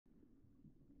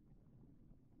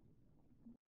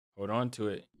Hold on to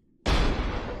it.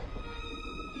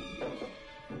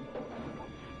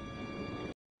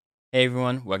 Hey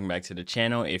everyone, welcome back to the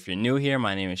channel. If you're new here,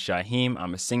 my name is Shyheim.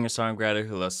 I'm a singer-songwriter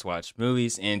who loves to watch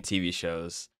movies and TV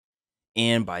shows.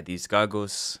 And by these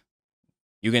goggles,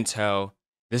 you can tell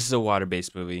this is a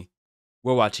water-based movie.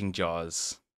 We're watching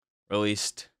Jaws,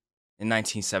 released in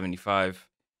 1975.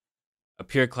 A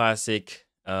pure classic,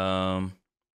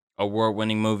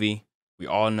 award-winning movie. We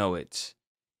all know it.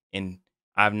 And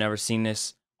I've never seen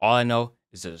this. All I know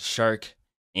is there's a shark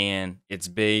and it's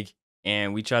big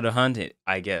and we try to hunt it,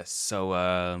 I guess.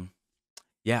 So,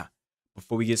 yeah.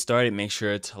 Before we get started, make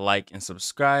sure to like and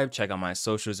subscribe. Check out my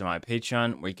socials and my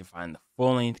Patreon where you can find the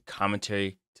full-length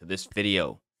commentary to this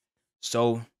video.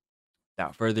 So,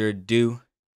 without further ado,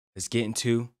 let's get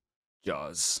into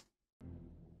Jaws.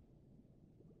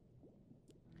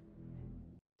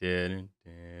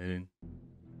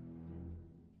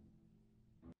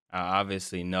 I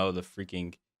obviously know the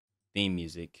freaking theme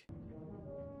music.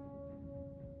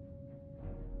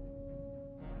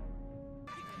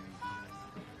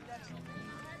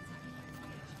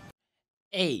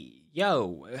 Hey,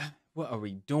 yo, what are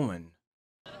we doing?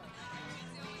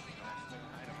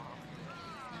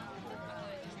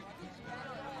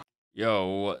 Yo,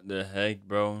 what the heck,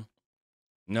 bro?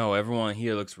 No, everyone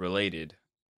here looks related.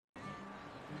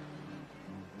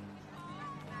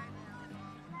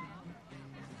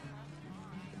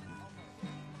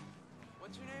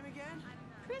 What's your name again?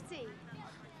 Chrissy.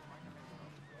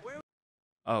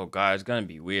 Oh god, it's gonna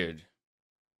be weird.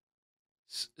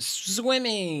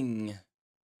 Swimming!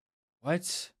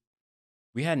 What?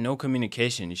 We had no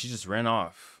communication. She just ran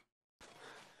off.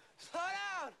 Slow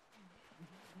down!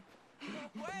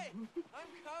 Wait!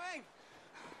 I'm coming!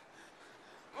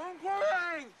 I'm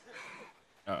coming!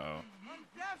 Uh-oh. I'm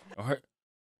deaf! Oh, her.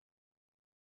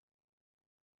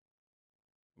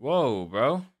 Whoa,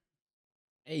 bro.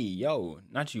 Hey, yo,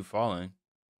 not you falling.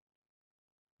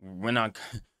 We're not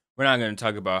we're not gonna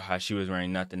talk about how she was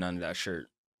wearing nothing under that shirt.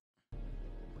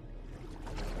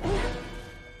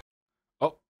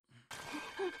 Oh.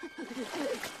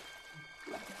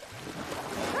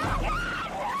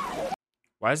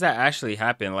 Why does that actually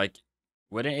happen? Like,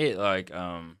 wouldn't it like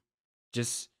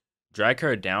just drag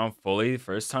her down fully the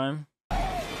first time?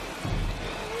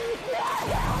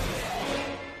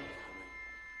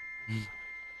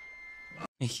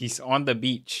 He's on the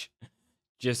beach,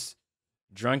 just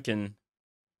drunken,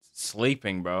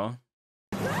 sleeping, bro.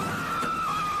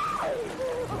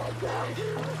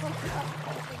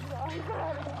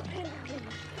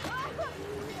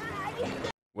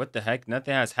 What the heck?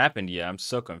 Nothing has happened yet. I'm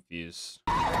so confused.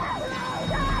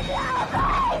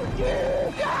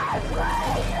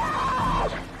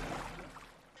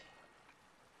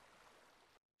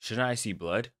 Shouldn't I see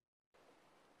blood?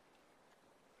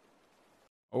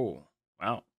 Oh,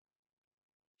 wow.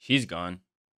 She's gone.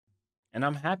 And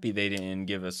I'm happy they didn't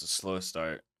give us a slow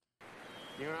start.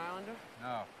 You're an Islander?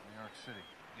 No, New York City.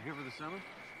 You here for the summer?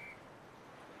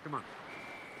 Come on.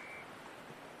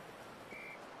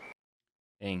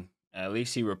 Dang, at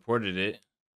least he reported it.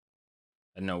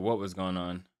 I didn't know what was going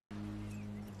on.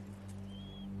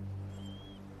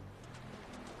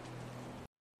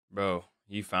 Bro,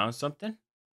 you found something?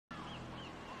 Oh,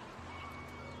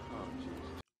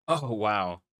 jeez. Oh,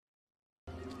 wow.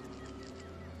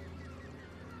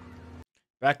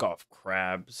 Back off,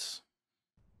 crabs.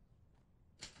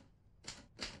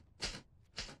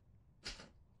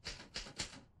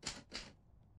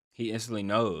 He instantly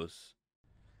knows.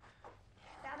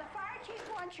 Now the fire chief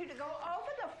wants you to go over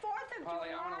the 4th of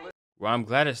July. Well, I'm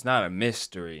glad it's not a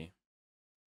mystery.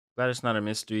 Glad it's not a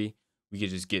mystery. We could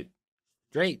just get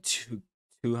straight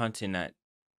to hunting that.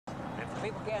 If the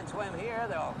people can't swim here,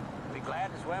 they'll be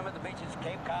glad to swim at the beaches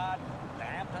Cape Cod, the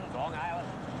Hamptons, Long Island.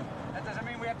 That doesn't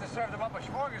mean we have to serve them up a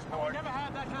smorgasbord. We never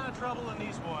had that kind of trouble in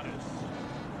these waters.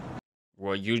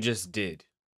 Well, you just did.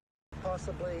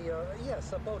 Possibly,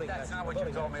 yes, a boating That's accident. not what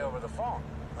you told me over the phone.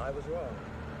 I was wrong.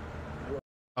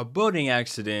 A boating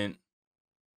accident.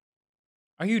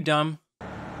 Are you dumb?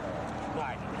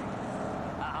 Right.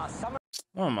 Summer.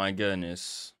 Oh my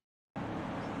goodness.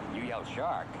 You yell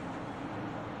shark.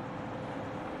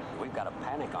 We've got a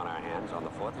panic on our hands on the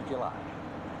 4th of July.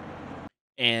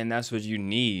 And that's what you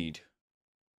need.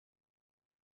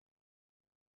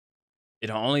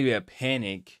 It'll only be a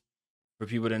panic for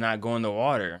people to not go in the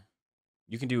water.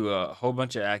 You can do a whole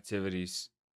bunch of activities.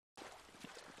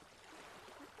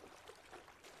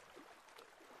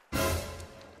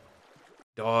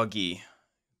 Doggy,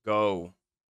 go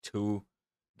to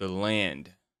the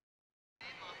land.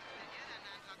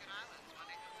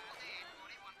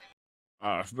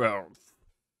 Bro.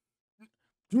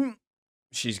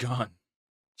 She's gone.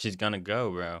 She's gonna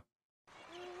go, bro.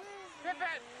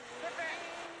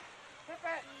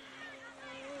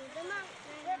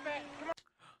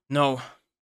 No,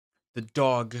 the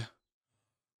dog.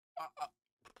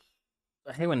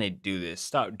 I hate when they do this.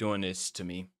 Stop doing this to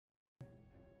me.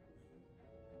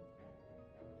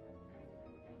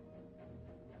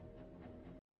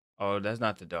 Oh, that's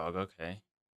not the dog. Okay.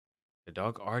 The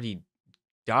dog already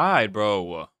died,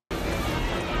 bro.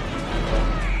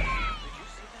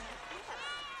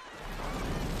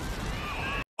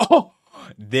 Oh,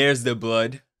 there's the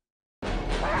blood.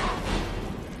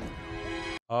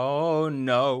 Oh,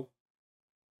 no.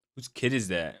 Whose kid is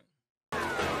that?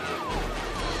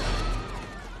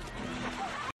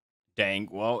 Dang.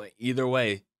 Well, either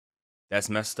way, that's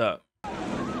messed up.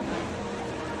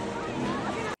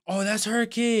 Oh, that's her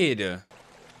kid.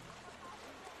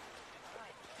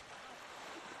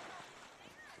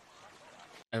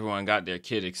 Everyone got their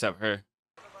kid except her.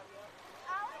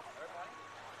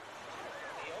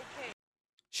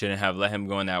 Shouldn't have let him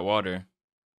go in that water.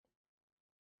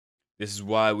 This is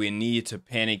why we need to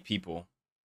panic people.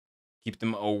 Keep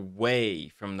them away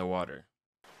from the water.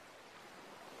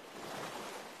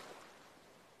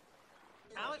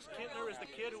 Alex Kintner is the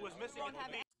kid who was missing at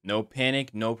the beach. No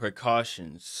panic, no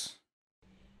precautions.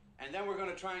 And then we're going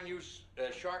to try and use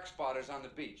shark spotters on the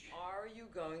beach. Are you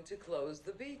going to close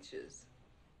the beaches?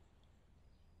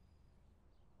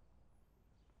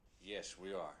 Yes,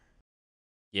 we are.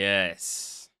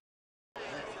 Yes.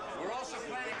 We're also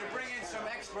planning to bring in some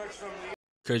experts from the...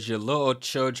 Because your little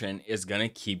children is going to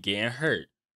keep getting hurt.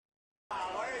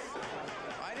 I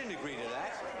didn't agree to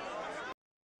that.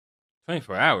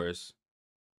 24 hours?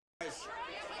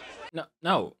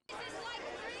 No.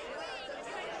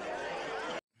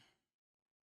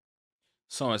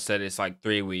 Someone said it's like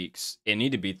 3 weeks. It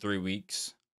need to be 3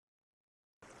 weeks.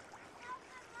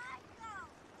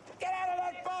 Get out of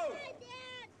that boat!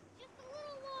 Just a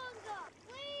little longer,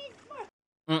 please.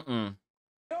 You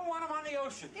don't want him on the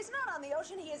ocean. He's not on the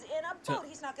ocean. He is in a boat.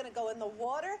 He's not going to go in the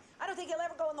water. I don't think he'll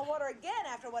ever go in the water again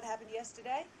after what happened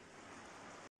yesterday.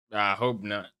 I hope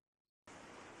not.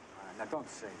 Now, don't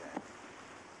say that.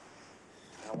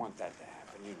 I don't want that to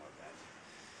happen. You know that.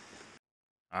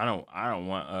 I don't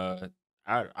want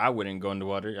I wouldn't go in the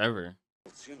water ever.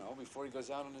 It's, you know, before he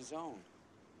goes out on his own.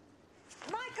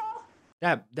 Michael!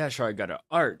 That shark got an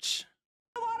arch.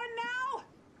 The water now!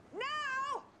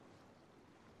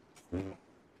 Now!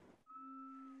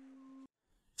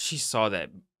 She saw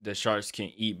that the sharks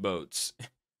can eat boats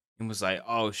and was like,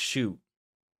 "Oh shoot.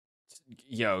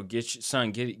 Yo, get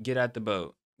out the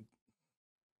boat."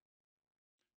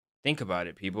 Think about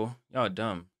it, people. Y'all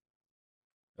dumb.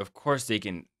 Of course they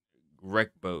can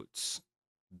wreck boats.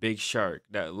 Big shark,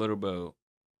 that little boat.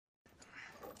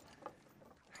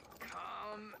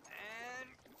 Come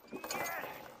and get it.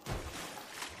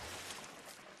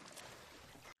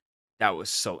 That was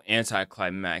so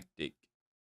anticlimactic.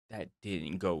 That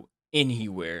didn't go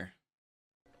anywhere.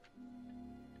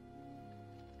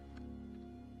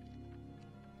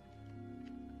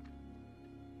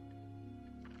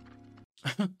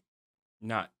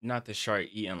 Not the shark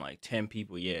eating like 10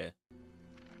 people, yeah.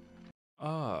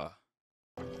 Ah.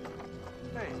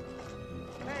 Hey,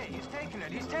 he's taking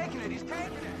it. He's taking it. He's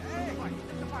taking it. Hey,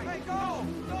 go,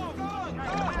 go, go, go,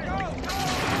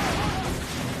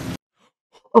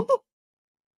 go, go.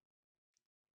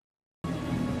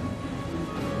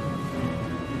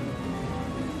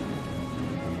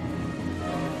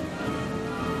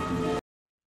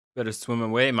 Better swim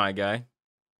away, my guy.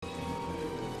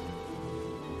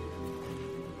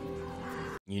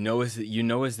 You know it's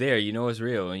there. You know it's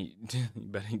real. You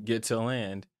better get to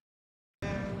land.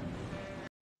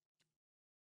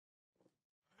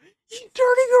 He's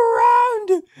turning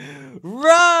around.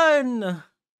 Run.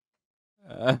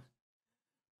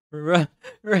 Run.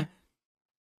 Run.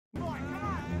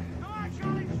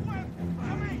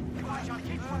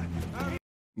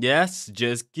 Yes,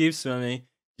 just keep swimming.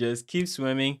 Just keep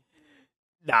swimming.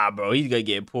 Nah, bro, he's gonna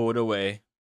get pulled away.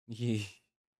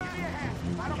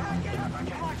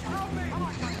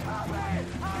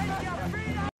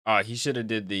 Oh, he should have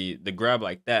did the grab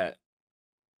like that.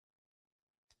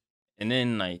 And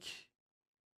then like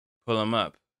pull him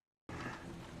up.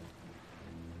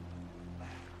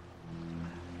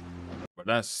 But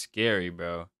that's scary,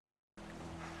 bro.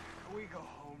 Can we go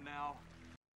home now?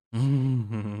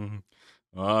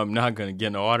 Well, I'm not gonna get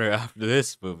in the water after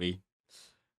this movie.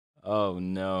 Oh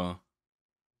no.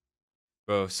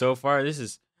 Bro, so far this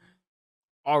is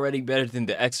already better than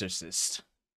The Exorcist.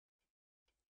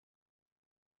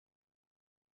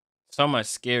 So much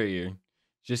scarier.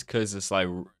 Just cause it's like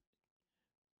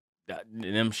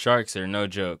Them sharks are no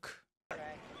joke.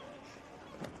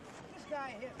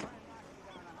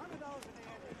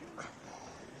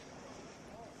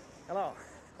 Hello.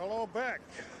 Hello back,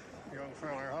 young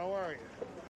fella. How are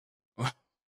you?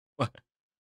 What?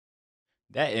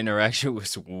 That interaction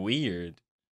was weird.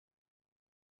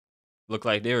 Looked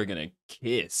like they were gonna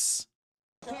kiss.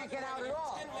 Can't get out at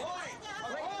all.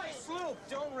 Sloop,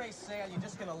 don't race sail. You're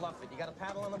just gonna luff it. You got a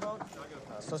paddle on the boat?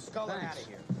 So scull it out of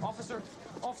here. Officer,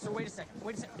 wait a second.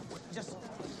 Just...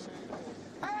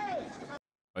 Hey!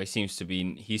 Well,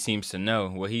 he seems to know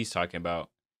what he's talking about.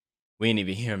 We ain't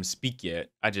even hear him speak yet.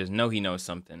 I just know he knows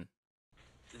something.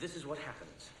 This is what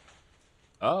happens.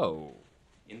 Oh.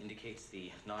 It indicates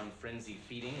the non-frenzied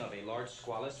feeding of a large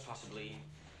squalus, possibly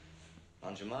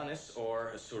Longimanus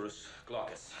or Asurus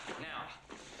glaucus. Now,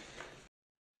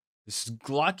 This is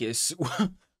Glaucus.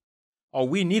 Oh,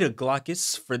 we need a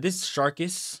Glaucus for this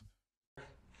Sharkus.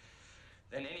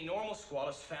 than any normal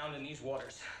squalus found in these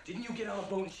waters. Didn't you get on a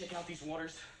boat and check out these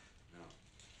waters?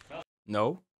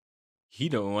 No. He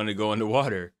don't want to go in the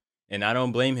water. And I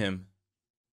don't blame him.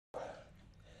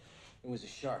 It was a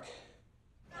shark.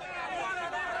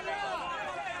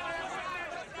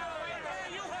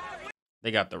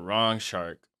 They got the wrong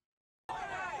shark.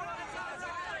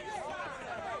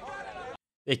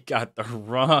 They got the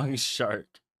wrong shark.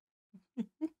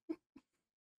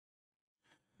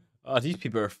 Oh, these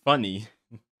people are funny.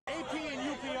 AP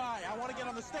and UPI. I want to get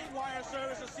on the state wire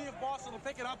service and see if Boston will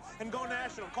pick it up and go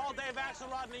national. Call Dave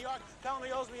Axelrod in New York. Tell him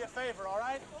he owes me a favor, all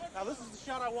right? Now, this is the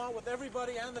shot I want with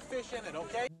everybody and the fish in it,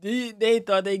 okay? They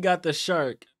thought they got the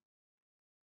shark.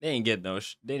 They didn't get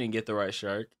they didn't get the right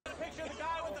shark. Picture the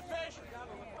guy with the fish. Come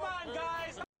on,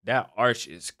 guys. That arch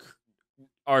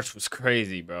was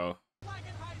crazy, bro. Like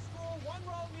in high school, one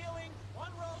row kneeling,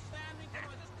 one row standing. Come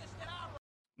on, just get out.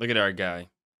 Look at our guy.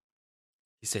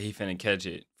 He said he finna catch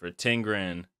it for 10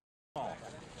 grand.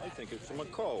 I think it's a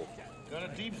macaw.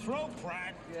 Got a deep throat,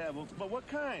 Pratt. Yeah, but what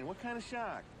kind? What kind of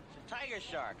shark? It's a tiger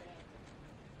shark.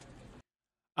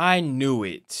 I knew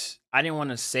it. I didn't want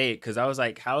to say it because I was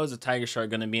like, how is a tiger shark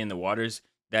going to be in the waters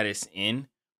that it's in?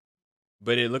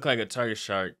 But it looked like a tiger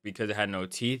shark because it had no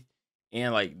teeth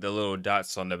and like the little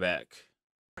dots on the back.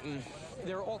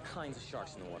 There are all kinds of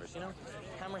sharks in the waters, you know?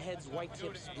 Hammerheads, white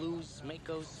tips, blues,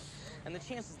 makos. And the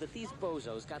chances that these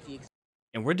bozos got the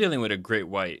And we're dealing with a great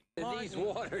white. these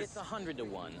waters. It's 100 to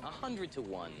 1. 100 to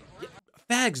 1.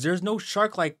 Facts, there's no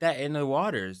shark like that in the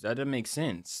waters. That doesn't make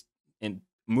sense. And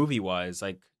movie-wise,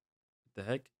 like, what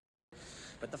the heck?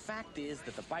 But the fact is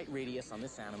that the bite radius on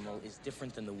this animal is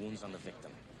different than the wounds on the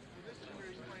victim.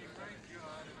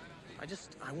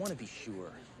 I want to be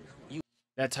sure.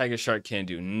 That tiger shark can't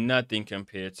do nothing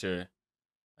compared to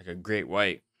like a great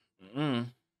white.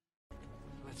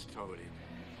 Let's tow it in.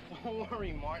 Don't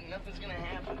worry, Martin. Nothing's gonna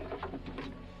happen.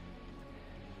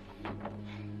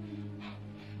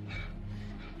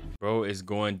 Bro is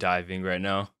going diving right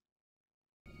now.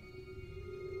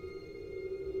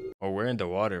 Oh, we're in the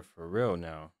water for real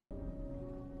now.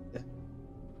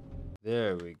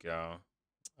 There we go.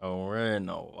 Oh, we're in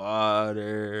the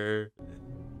water.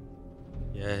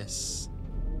 Yes.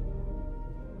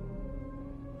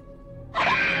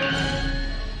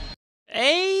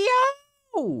 Hey,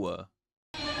 yo!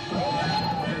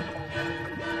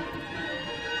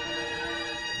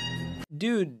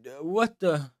 Dude, what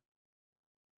the?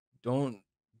 Don't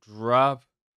drop.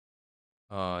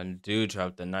 Oh, dude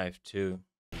dropped the knife too.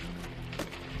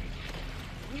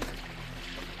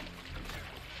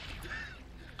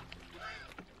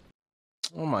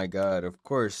 Oh my god, of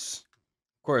course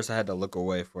I had to look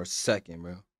away for a second,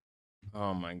 bro.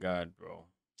 Oh my god, bro.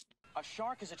 A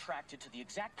shark is attracted to the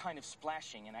exact kind of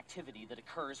splashing and activity that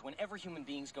occurs whenever human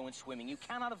beings go in swimming. You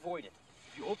cannot avoid it.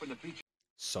 If you open the beach...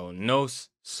 So no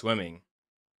swimming.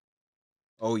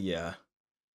 Oh yeah.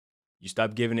 You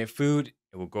stop giving it food,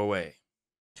 it will go away.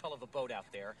 Of a boat out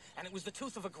there, and it was the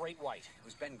tooth of a great white. It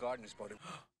was Ben Gardner's boat.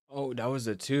 Oh, that was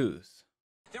a tooth.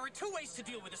 There are two ways to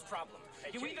deal with this problem.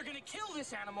 You're either going to kill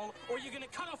this animal, or you're going to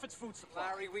cut off its food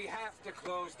supply. Larry, we have to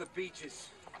close the beaches.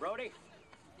 Brody?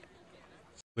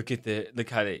 Look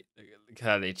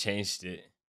how they changed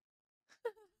it.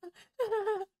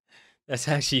 That's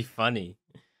actually funny.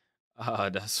 Oh,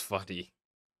 that's funny.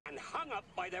 And hung up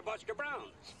by their Buster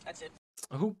Browns. That's it.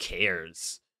 Who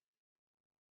cares?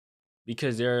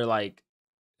 Because they're like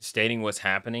stating what's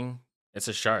happening. It's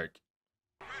a shark.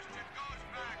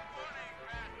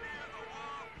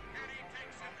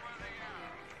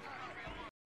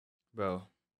 Bro.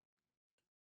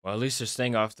 Well, at least they're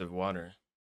staying off the water.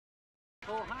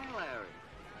 Oh, hi, Larry.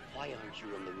 Why aren't you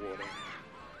in the water?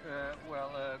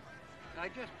 I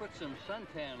just put some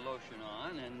suntan lotion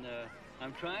on, and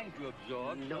I'm trying to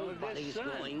absorb some of this Nobody's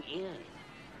sun. going in.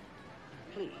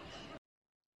 Please.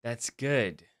 That's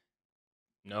good.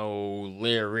 No,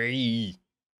 Larry.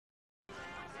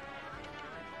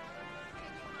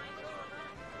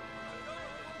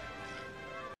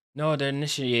 No, they're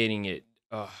initiating it.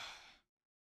 Oh,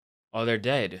 they're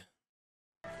dead.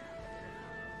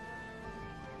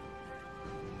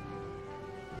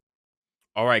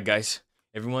 All right, guys.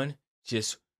 Everyone,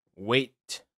 just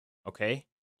wait. Okay?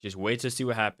 Just wait to see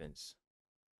what happens.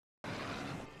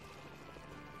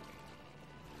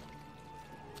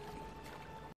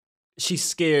 She's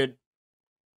scared.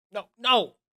 No,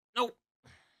 no, no.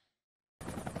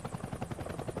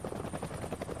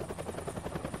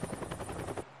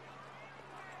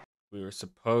 We were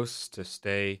supposed to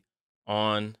stay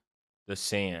on the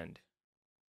sand.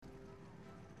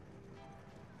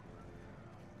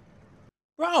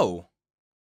 Bro,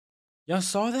 y'all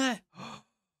saw that?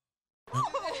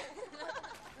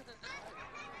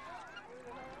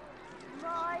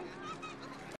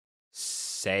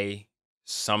 Say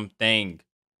something.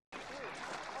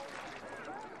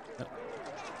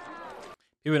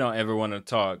 People don't ever want to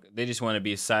talk. They just want to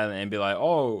be silent and be like,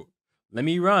 oh, let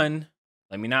me run.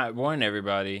 Let me not warn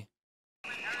everybody.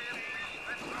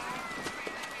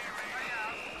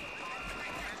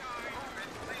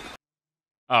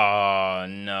 Oh,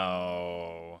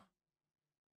 no.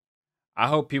 I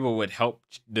hope people would help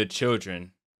the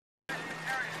children.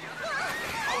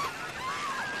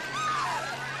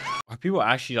 Are people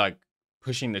actually like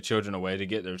pushing the children away to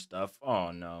get their stuff?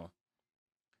 Oh, no.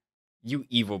 You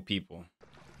evil people.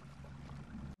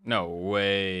 No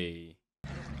way.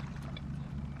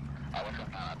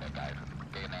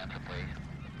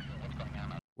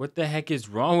 What the heck is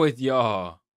wrong with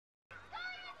y'all?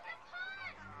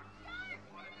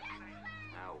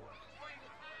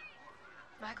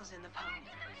 Michael's in the pony.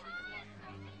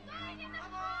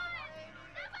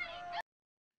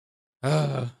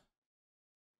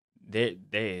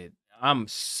 I'm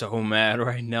so mad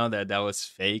right now that that was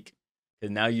fake. Cause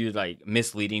now you're like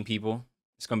misleading people.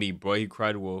 It's gonna be Boy Who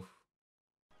Cried Wolf.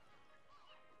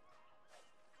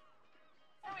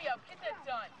 Hurry up, get that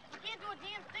done. You can't do a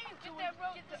damn thing until we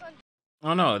get this on.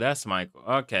 Oh no, that's Michael.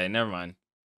 Okay, never mind.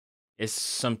 It's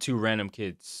some two random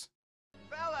kids.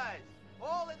 Fellas,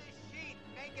 all in the sheet,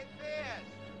 make it fast.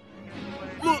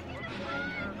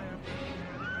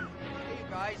 Hey, you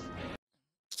guys.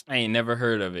 I ain't never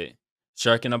heard of it.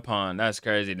 Shark in a pond. That's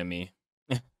crazy to me.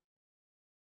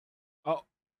 Oh.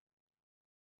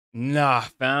 Nah,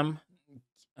 fam.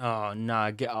 Oh, nah.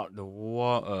 Get out the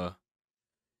water.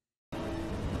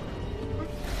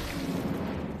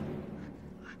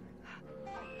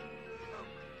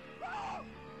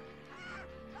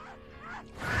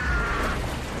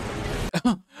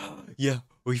 Yeah,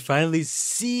 we finally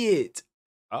see it.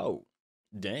 Oh,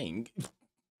 dang.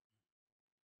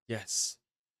 Yes.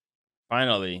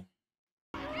 Finally.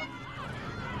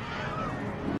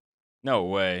 No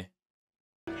way.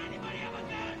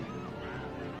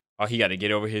 Oh, he got to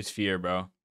get over his fear, bro.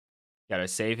 Got to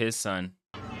save his son.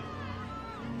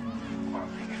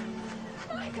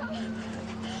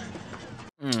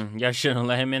 Y'all shouldn't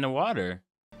let him in the water.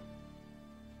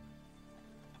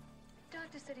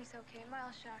 Doctor said he's okay.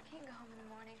 Mild shock. He can go home in the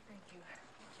morning. Thank you.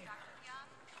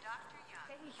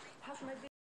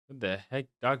 What the heck,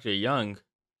 Dr. Young?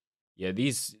 Yeah,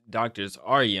 these doctors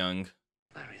are young.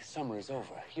 Larry, the summer is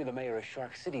over. You're the mayor of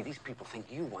Shark City. These people think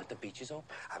you want the beaches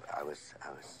open. I was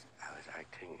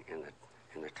acting in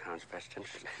the town's best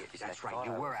interest. That's right.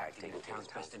 You were acting in the town's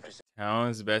best interest.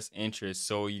 Town's best interest.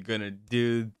 So you're gonna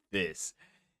do this?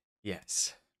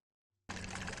 Yes. I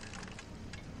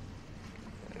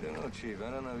don't know, Chief.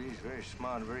 I don't know. He's very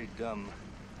smart and very dumb.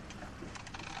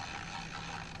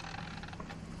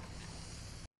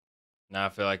 Now I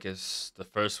feel like it's the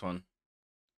first one.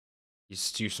 He's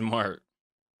too smart.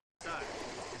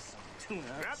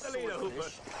 Grab the leader, Hooper.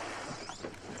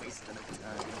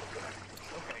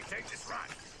 Okay, take this ride.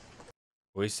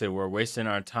 We said we're wasting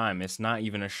our time. It's not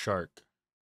even a shark.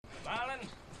 Marlin,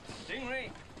 Stingray,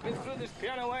 get through this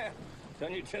piano wire.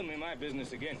 Don't you tell me my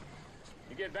business again.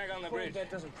 You get back on the bridge. That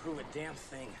doesn't prove a damn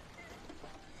thing.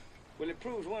 Well, it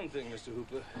proves one thing, Mr.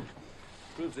 Hooper.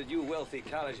 Proves that you wealthy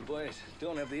college boys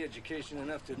don't have the education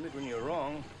enough to admit when you're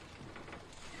wrong.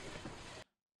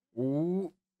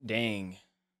 Ooh, dang.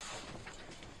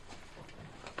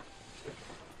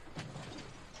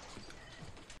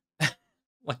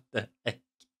 What the heck?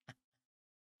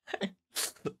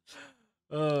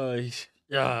 Oh,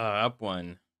 yeah, up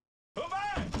one. Won't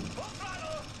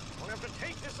have to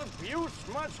take this abuse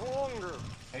much longer.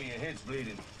 Hey, your head's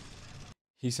bleeding.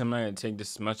 He said, I'm not gonna take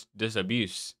this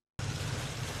abuse. He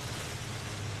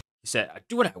said, I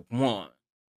do what I want.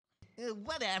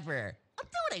 Whatever. I'll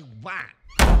do what I want.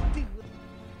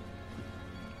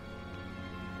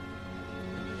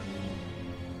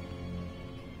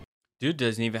 Dude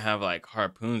doesn't even have like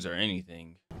harpoons or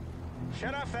anything.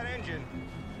 Shut off that engine.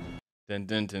 Dun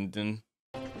dun dun dun.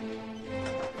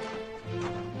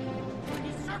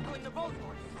 He's circling the boat.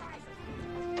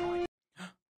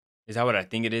 Is that what I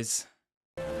think it is?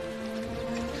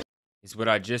 It's what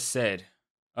I just said.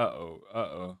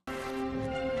 Uh-oh.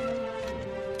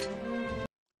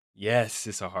 Yes,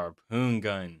 it's a harpoon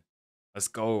gun. Let's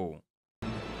go.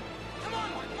 Come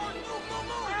on, move.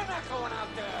 I'm not going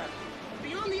out there.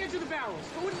 Beyond the edge of the barrels.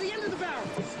 Go to the end of the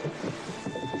barrels.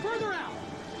 Further out.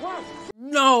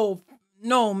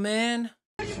 No, man.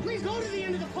 Please go to the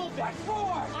end of the pulpit. What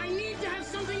for? I need to have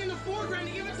something in the foreground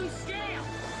to give it some scale.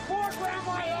 Foreground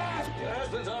my ass. Your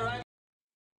husband's all right.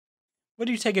 What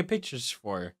are you taking pictures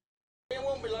for? It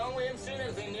won't be long. We haven't seen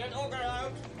anything yet. Don't go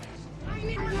out. I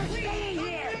need to stay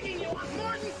here.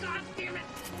 Martin,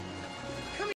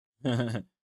 goddammit.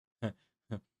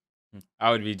 I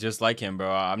would be just like him,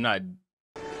 bro. I'm not.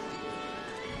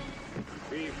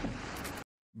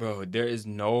 Bro, there is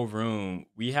no room.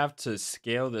 We have to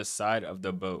scale the side of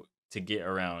the boat to get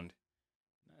around.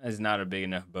 That is not a big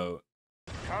enough boat.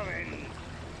 Come in.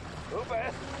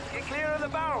 Hooper, get clear of the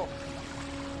barrel.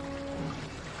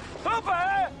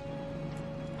 Hooper!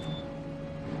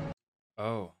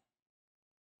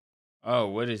 Oh,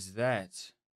 what is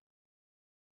that?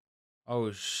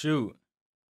 Oh, shoot.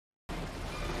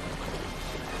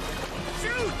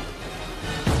 Shoot!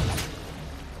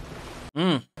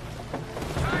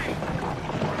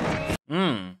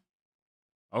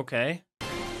 Okay.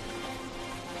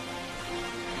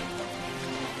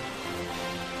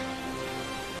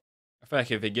 I feel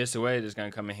like if it gets away, it's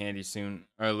gonna come in handy soon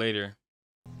or later.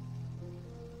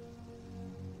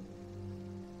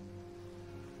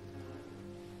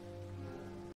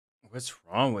 What's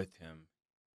wrong with him?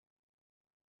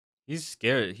 He's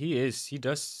scared. He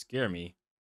does scare me.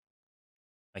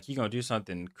 Like he gonna do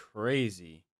something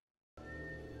crazy. I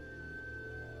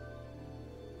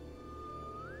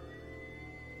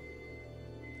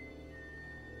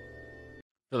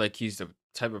feel like he's the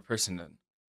type of person to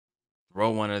throw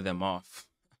one of them off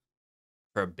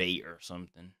for bait or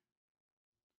something.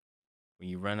 When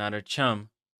you run out of chum,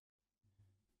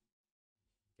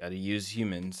 gotta use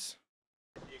humans.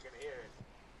 You can hear it.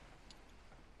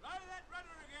 Right of that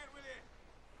rudder again with you.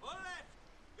 Pull left.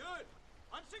 Good.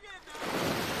 Once again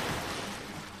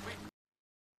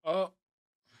now. Oh.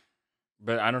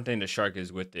 But I don't think the shark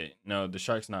is with it. No, the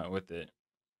shark's not with it.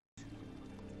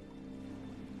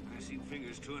 I see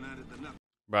fingers chewing out at the nut.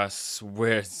 Bro, I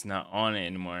swear it's not on it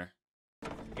anymore.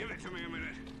 Give it to me a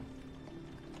minute.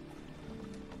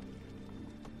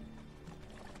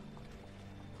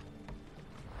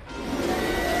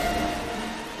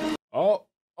 Oh.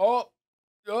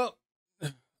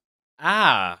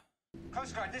 Ah.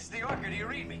 Coast Guard, this is the Orca. Do you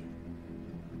read me?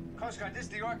 Coast Guard, this is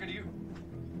the Orca. Do you...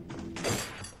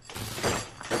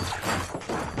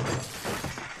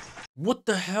 What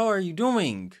the hell are you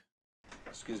doing?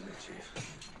 Excuse me,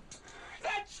 Chief.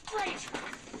 That's great.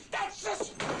 That's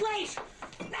just great.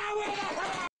 Now where the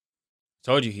hell?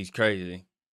 Told you he's crazy.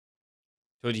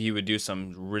 Told you he would do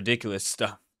some ridiculous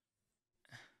stuff.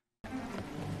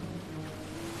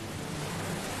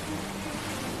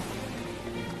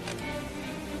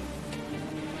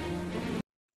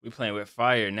 We playing with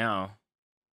fire now.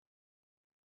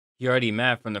 He already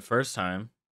mad from the first time.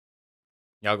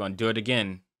 Y'all gonna do it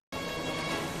again.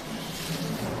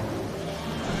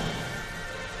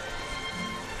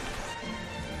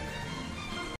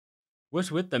 What's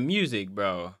with the music,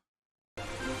 bro?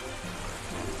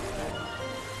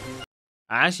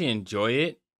 I actually enjoy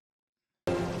it.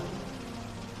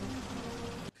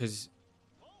 Because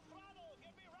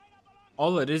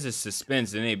all it is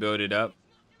suspense, and they build it up.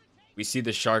 We see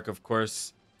the shark, of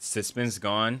course, suspense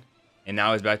gone. And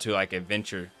now it's back to like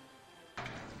adventure.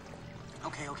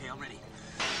 Okay, I'm ready.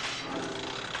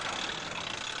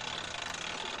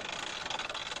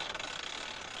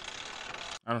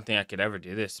 I don't think I could ever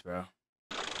do this, bro.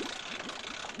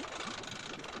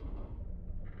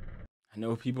 I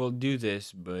know people do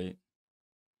this, but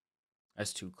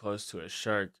that's too close to a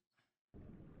shark.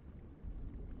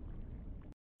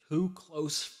 Too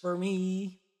close for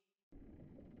me.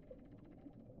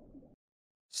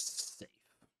 Safe.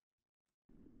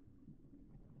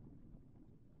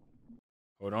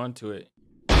 Hold on to it.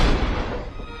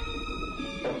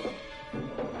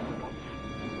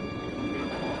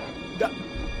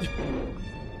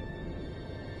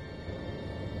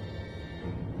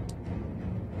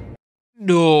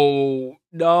 No,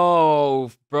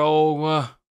 no, bro.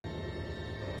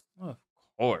 Of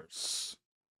course.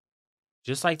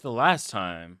 Just like the last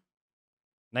time.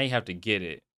 Now you have to get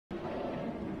it.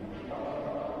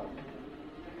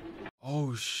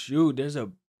 Oh, shoot. There's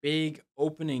a big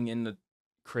opening in the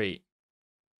crate.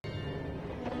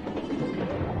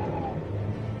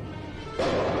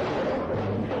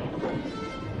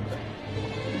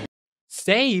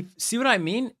 Safe? See what I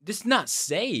mean? This is not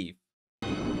safe.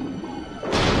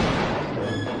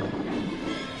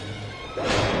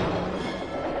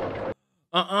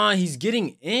 He's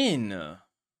getting in.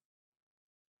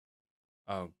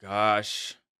 Oh,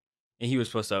 gosh. And he was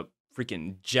supposed to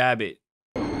freaking jab it.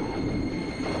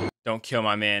 Don't kill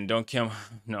my man. Don't kill him.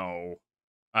 No.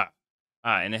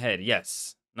 In the head.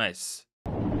 Yes. Nice.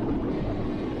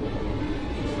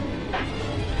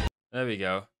 There we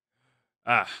go.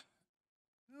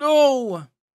 No!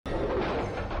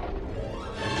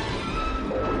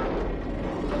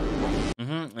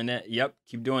 And then, yep,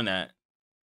 keep doing that.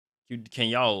 Can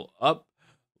y'all up,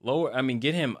 lower? I mean,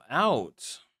 get him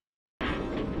out.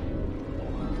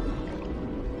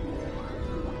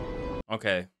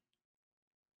 Okay.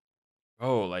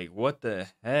 Oh, like, what the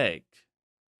heck?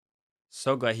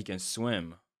 So glad he can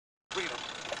swim.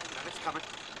 It's coming.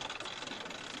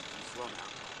 Slow now.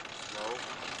 Slow.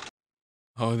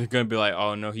 Oh, they're gonna be like,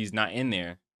 oh no, he's not in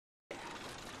there.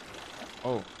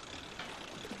 Oh.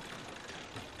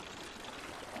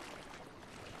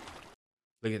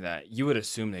 Look at that. You would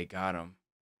assume they got him.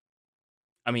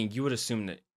 I mean, you would assume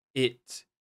that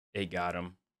they got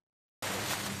him.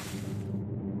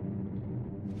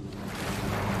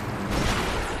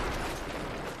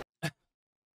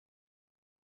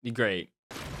 Great.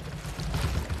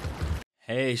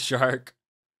 Hey, shark.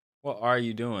 What are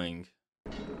you doing?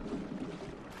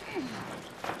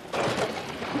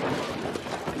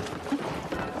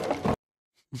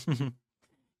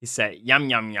 He said, yum,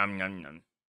 yum, yum, yum, yum.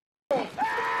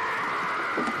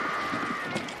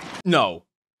 No.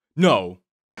 No.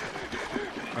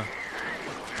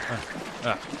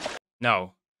 No.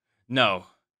 No. No.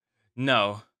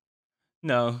 No.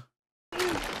 No.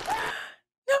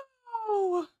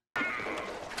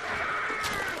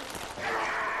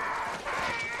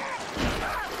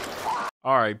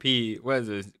 R.I.P. What is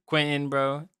this? Quentin,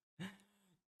 bro?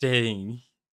 Dang.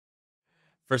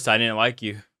 First, I didn't like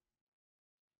you.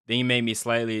 Then you made me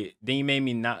slightly. Then you made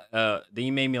me not. Then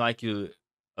you made me like you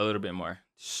a little bit more.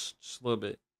 Just a little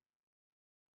bit.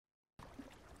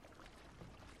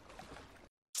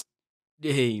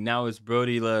 Dang. Now it's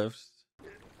Brody left.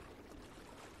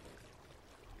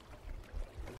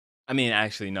 I mean,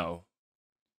 actually, no.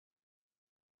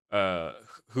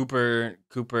 Hooper,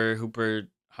 Cooper, Hooper,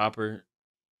 Hopper.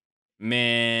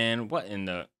 Man, what in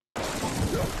the?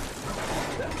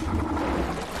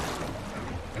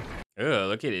 Ugh,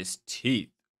 look at his teeth.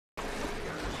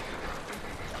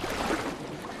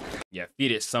 Yeah,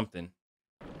 feed it something.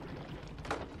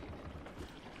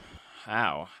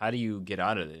 How? How do you get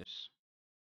out of this?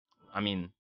 I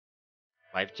mean,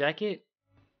 life jacket?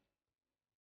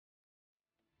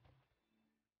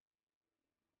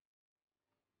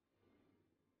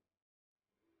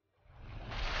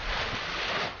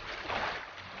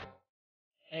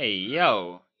 Hey,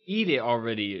 yo, eat it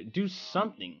already. Do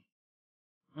something.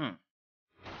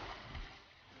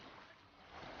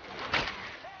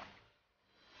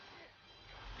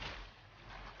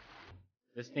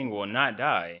 This thing will not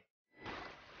die.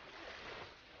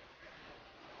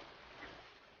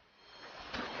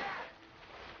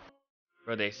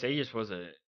 Bro, they say you're supposed to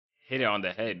hit it on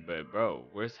the head, but bro,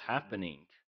 what's happening?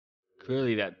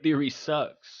 Clearly that theory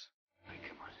sucks. Hey,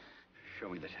 come on. Show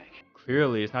me the tank.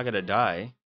 Clearly it's not gonna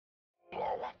die.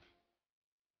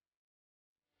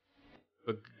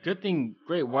 But good thing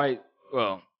great white,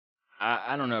 well,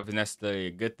 I don't know if that's the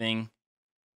good thing,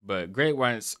 but great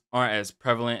whites aren't as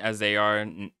prevalent as they are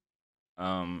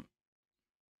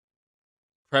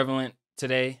prevalent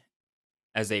today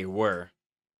as they were.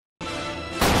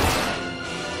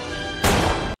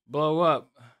 Blow up.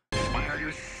 Fire,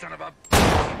 you son of a...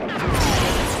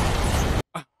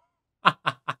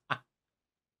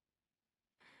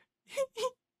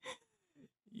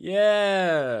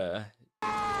 Yeah.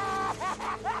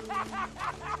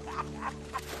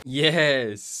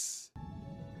 Yes.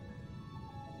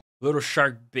 Little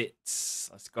shark bits.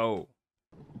 Let's go.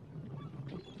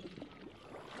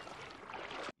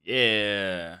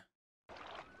 Yeah.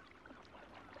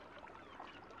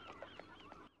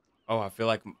 Oh, I feel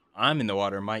like I'm in the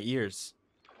water in my ears.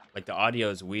 Like the audio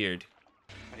is weird.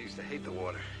 I used to hate the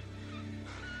water.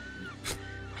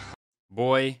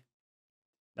 Boy,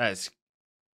 that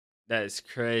is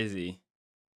crazy.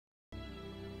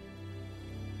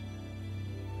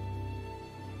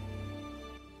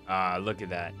 Ah, look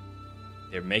at that.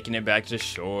 They're making it back to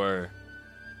shore.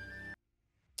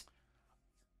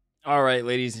 All right,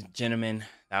 ladies and gentlemen,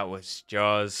 that was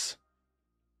Jaws.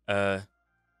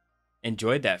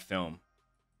 Enjoyed that film.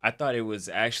 I thought it was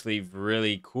actually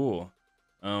really cool.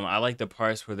 I like the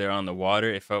parts where they're on the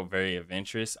water. It felt very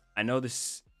adventurous. I know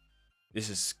this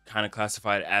is kind of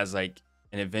classified as like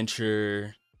an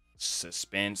adventure,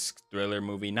 suspense, thriller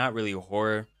movie, not really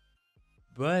horror.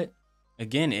 But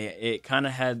again, it kind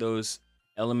of had those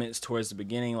elements towards the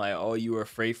beginning, like, oh, you were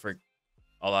afraid for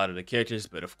a lot of the characters,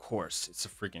 but of course, it's a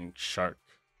freaking shark.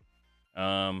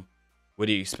 What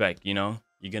do you expect? You know,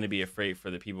 you're gonna be afraid for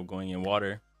the people going in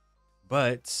water.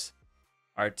 But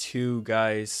our two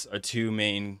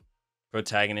main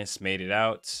protagonists made it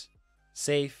out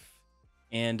safe.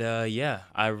 And yeah,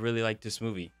 I really like this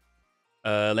movie.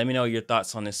 Let me know your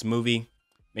thoughts on this movie.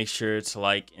 Make sure to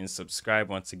like and subscribe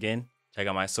once again. Check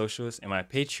out my socials and my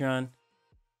Patreon.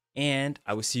 And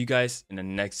I will see you guys in the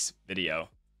next video.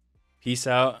 Peace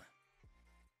out.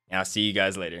 And I'll see you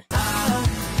guys later.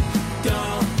 I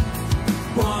don't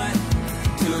want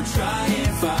to try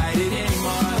and fight it.